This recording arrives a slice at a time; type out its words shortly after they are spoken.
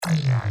My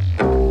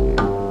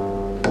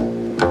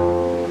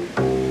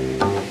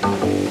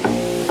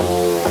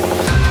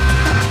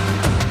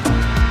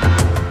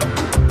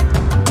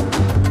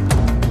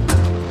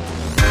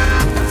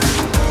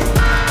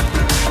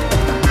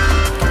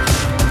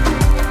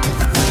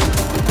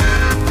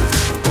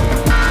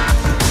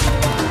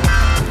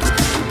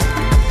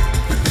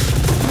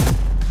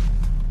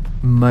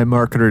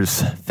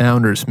marketers,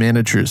 founders,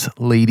 managers,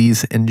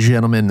 ladies and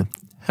gentlemen,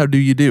 how do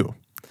you do?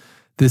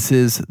 This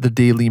is The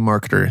Daily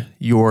Marketer,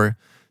 your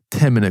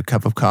 10-minute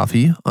cup of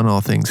coffee on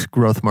all things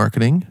growth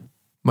marketing.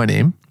 My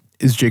name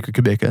is Jacob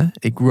Kubicka,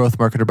 a growth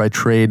marketer by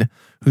trade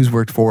who's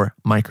worked for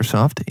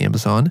Microsoft,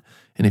 Amazon,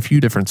 and a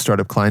few different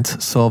startup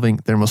clients solving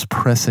their most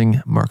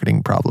pressing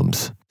marketing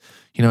problems.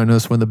 You know, I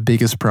noticed one of the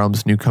biggest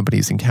problems new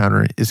companies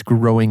encounter is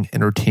growing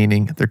and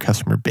retaining their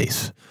customer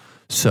base.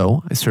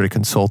 So I started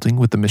consulting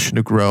with the mission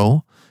to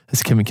grow,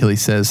 as Kevin Kelly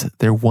says,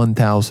 their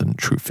 1,000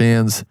 true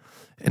fans,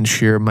 and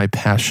share my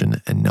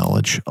passion and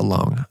knowledge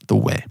along the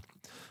way.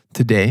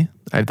 Today,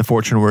 I had the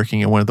fortune of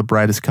working at one of the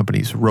brightest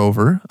companies,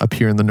 Rover, up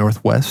here in the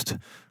Northwest,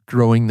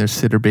 growing their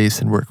sitter base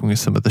and working with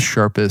some of the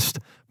sharpest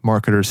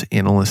marketers,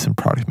 analysts, and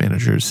product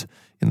managers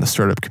in the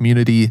startup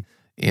community,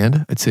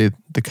 and I'd say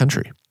the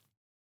country.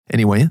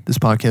 Anyway, this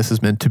podcast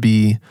is meant to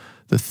be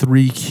the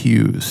 3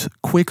 Qs,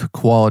 quick,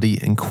 quality,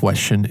 and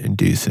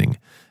question-inducing.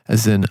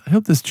 As in, I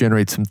hope this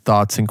generates some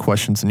thoughts and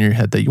questions in your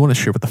head that you want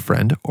to share with a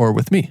friend or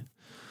with me.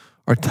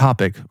 Our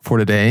topic for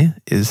today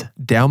is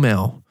Dao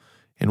Mao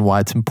and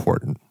why it's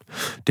important.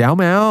 Dao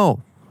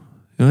Mao,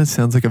 you know, it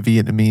sounds like a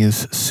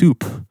Vietnamese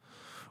soup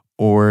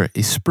or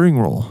a spring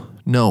roll.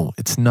 No,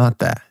 it's not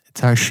that.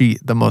 It's actually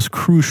the most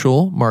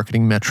crucial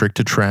marketing metric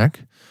to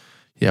track.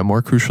 Yeah,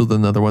 more crucial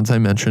than the other ones I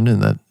mentioned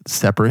in that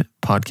separate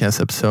podcast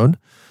episode,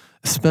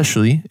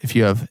 especially if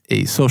you have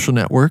a social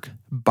network,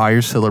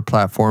 buyer seller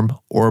platform,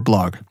 or a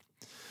blog.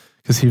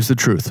 Because here's the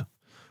truth.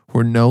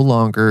 We're no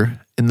longer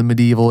in the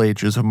medieval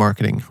ages of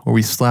marketing where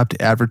we slapped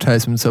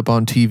advertisements up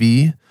on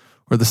TV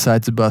or the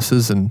sides of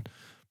buses and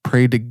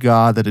prayed to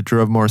God that it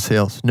drove more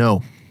sales.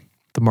 No,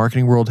 the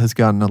marketing world has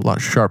gotten a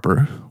lot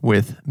sharper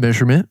with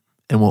measurement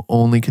and will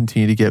only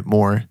continue to get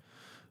more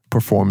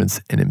performance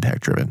and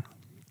impact driven.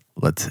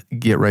 Let's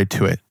get right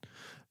to it.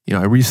 You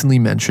know, I recently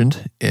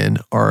mentioned in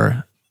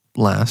our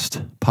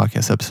last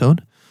podcast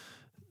episode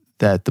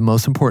that the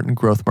most important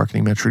growth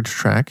marketing metric to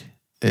track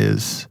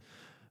is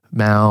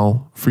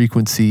MAU,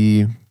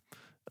 frequency,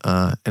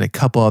 and a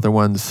couple other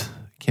ones.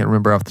 Can't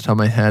remember off the top of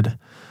my head.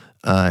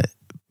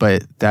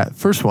 But that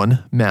first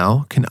one,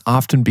 MAU, can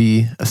often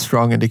be a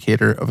strong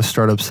indicator of a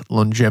startup's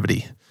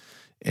longevity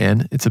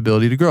and its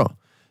ability to grow.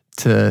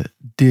 To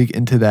dig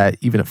into that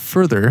even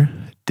further,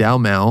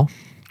 Dao Mao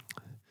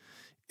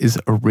is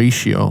a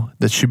ratio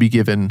that should be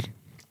given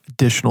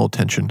additional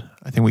attention.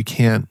 I think we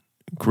can't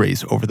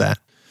graze over that.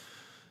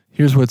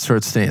 Here's what it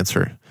starts to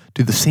answer.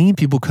 Do the same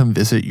people come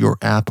visit your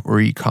app or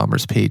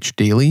e-commerce page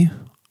daily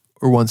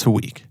or once a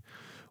week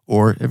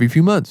or every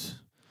few months?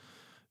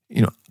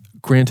 You know,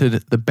 granted,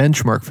 the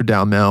benchmark for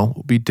Dao Mao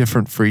will be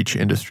different for each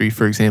industry.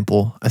 For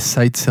example, a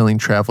site selling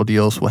travel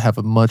deals will have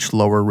a much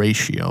lower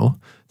ratio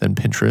than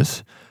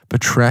Pinterest,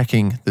 but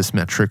tracking this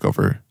metric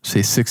over,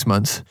 say, 6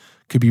 months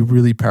could be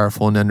really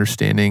powerful in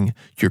understanding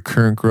your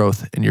current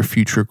growth and your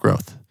future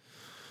growth.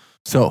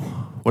 So,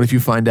 what if you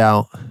find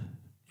out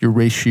your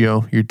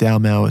ratio, your Dao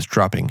Mao is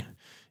dropping?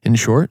 In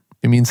short,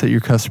 it means that your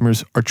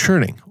customers are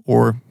churning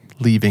or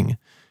leaving,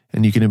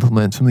 and you can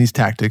implement some of these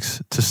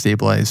tactics to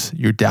stabilize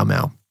your Dao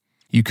Mao.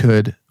 You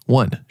could,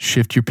 1,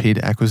 shift your paid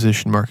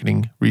acquisition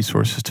marketing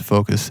resources to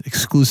focus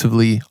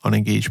exclusively on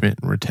engagement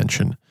and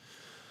retention.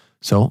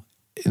 So,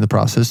 in the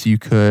process, you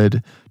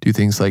could do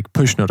things like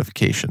push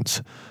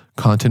notifications,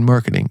 content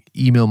marketing,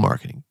 email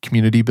marketing,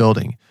 community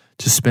building,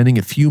 just spending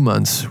a few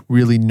months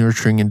really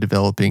nurturing and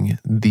developing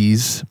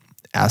these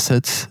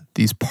assets,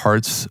 these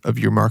parts of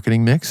your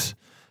marketing mix,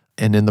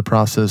 and in the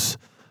process,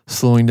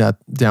 slowing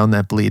down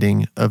that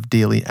bleeding of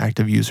daily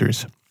active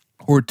users.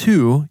 Or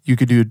 2, you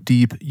could do a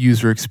deep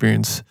user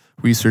experience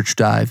research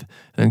dive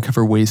and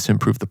uncover ways to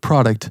improve the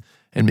product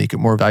and make it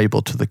more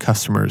valuable to the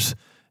customers,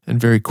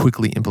 and very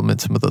quickly implement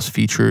some of those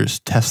features,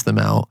 test them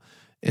out,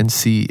 and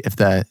see if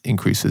that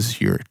increases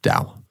your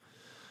DAO.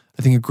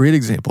 I think a great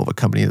example of a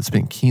company that's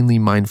been keenly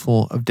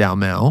mindful of Dao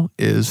Mao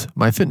is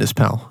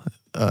MyFitnessPal,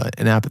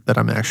 an app that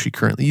I'm actually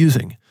currently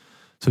using.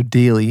 So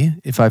daily,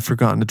 if I've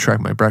forgotten to track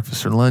my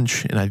breakfast or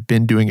lunch and I've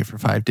been doing it for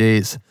 5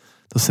 days,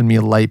 they'll send me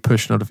a light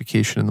push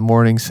notification in the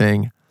morning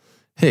saying,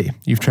 hey,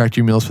 you've tracked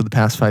your meals for the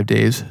past 5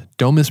 days.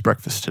 Don't miss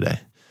breakfast today.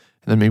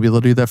 And then maybe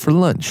they'll do that for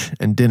lunch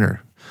and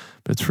dinner.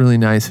 But it's really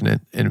nice and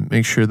it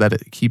makes sure that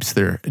it keeps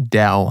their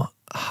DAO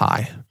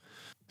high.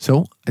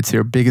 So I'd say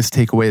our biggest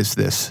takeaway is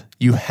this.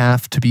 You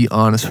have to be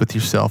honest with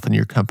yourself and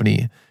your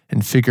company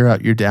and figure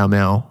out your Dao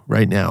Mao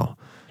right now.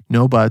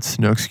 No buts,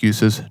 no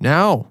excuses.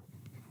 Now!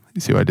 You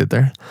see what I did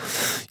there?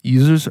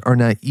 Users are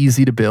not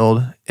easy to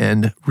build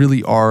and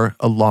really are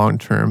a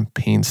long-term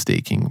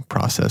painstaking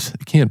process.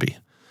 It can be.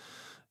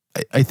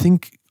 I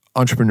think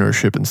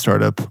entrepreneurship and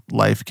startup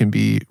life can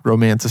be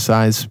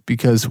romanticized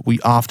because we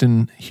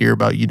often hear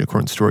about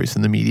unicorn stories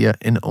in the media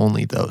and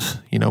only those.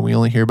 We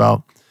only hear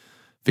about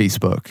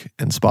Facebook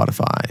and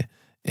Spotify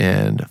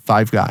and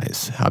Five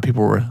Guys, how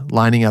people were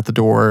lining out the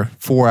door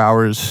 4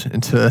 hours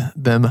into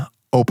them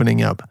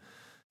opening up.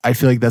 I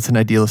feel like that's an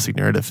idealistic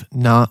narrative.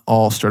 Not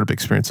all startup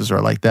experiences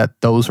are like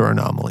that. Those are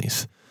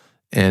anomalies.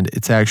 And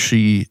it's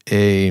actually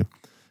a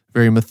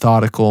very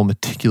methodical,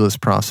 meticulous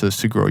process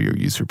to grow your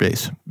user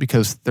base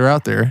because they're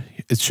out there.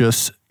 It's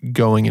just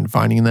going and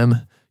finding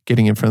them,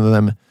 getting in front of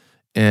them,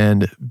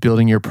 and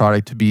building your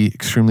product to be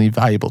extremely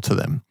valuable to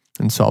them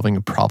and solving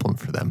a problem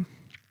for them.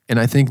 And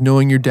I think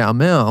knowing your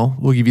DAU/MAU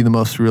will give you the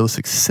most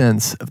realistic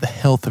sense of the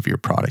health of your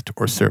product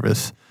or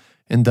service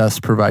and thus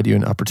provide you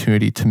an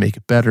opportunity to make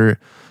it better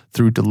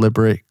through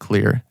deliberate,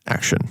 clear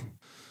action.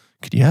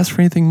 Could you ask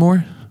for anything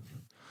more?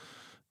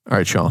 All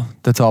right, y'all.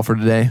 That's all for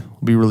today.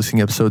 We'll be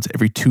releasing episodes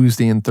every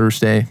Tuesday and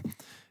Thursday.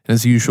 And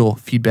as usual,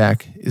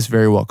 feedback is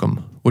very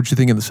welcome. What did you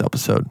think of this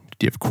episode?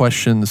 Do you have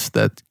questions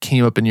that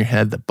came up in your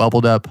head that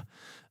bubbled up?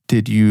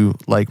 Did you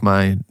like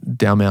my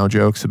DAU/MAU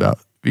jokes about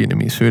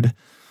Vietnamese food?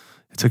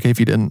 It's okay if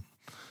you didn't.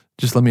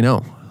 Just let me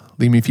know.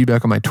 Leave me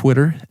feedback on my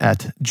Twitter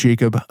at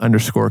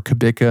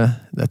Jacob_Kubica.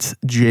 That's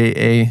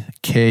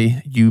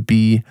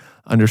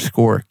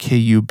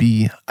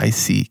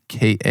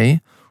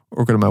JAKUB_KUBICKA.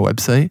 Or go to my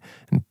website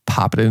and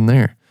pop it in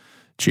there.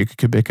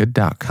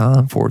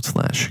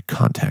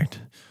 jacobkubica.com/contact.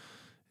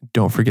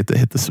 Don't forget to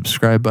hit the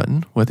subscribe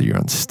button, whether you're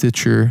on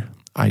Stitcher,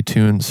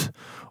 iTunes,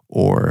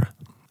 or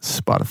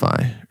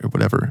Spotify, or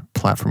whatever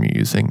platform you're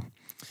using.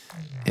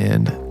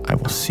 And I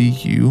will see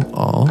you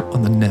all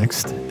on the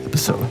next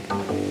episode.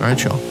 All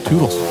right, y'all.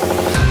 Toodles.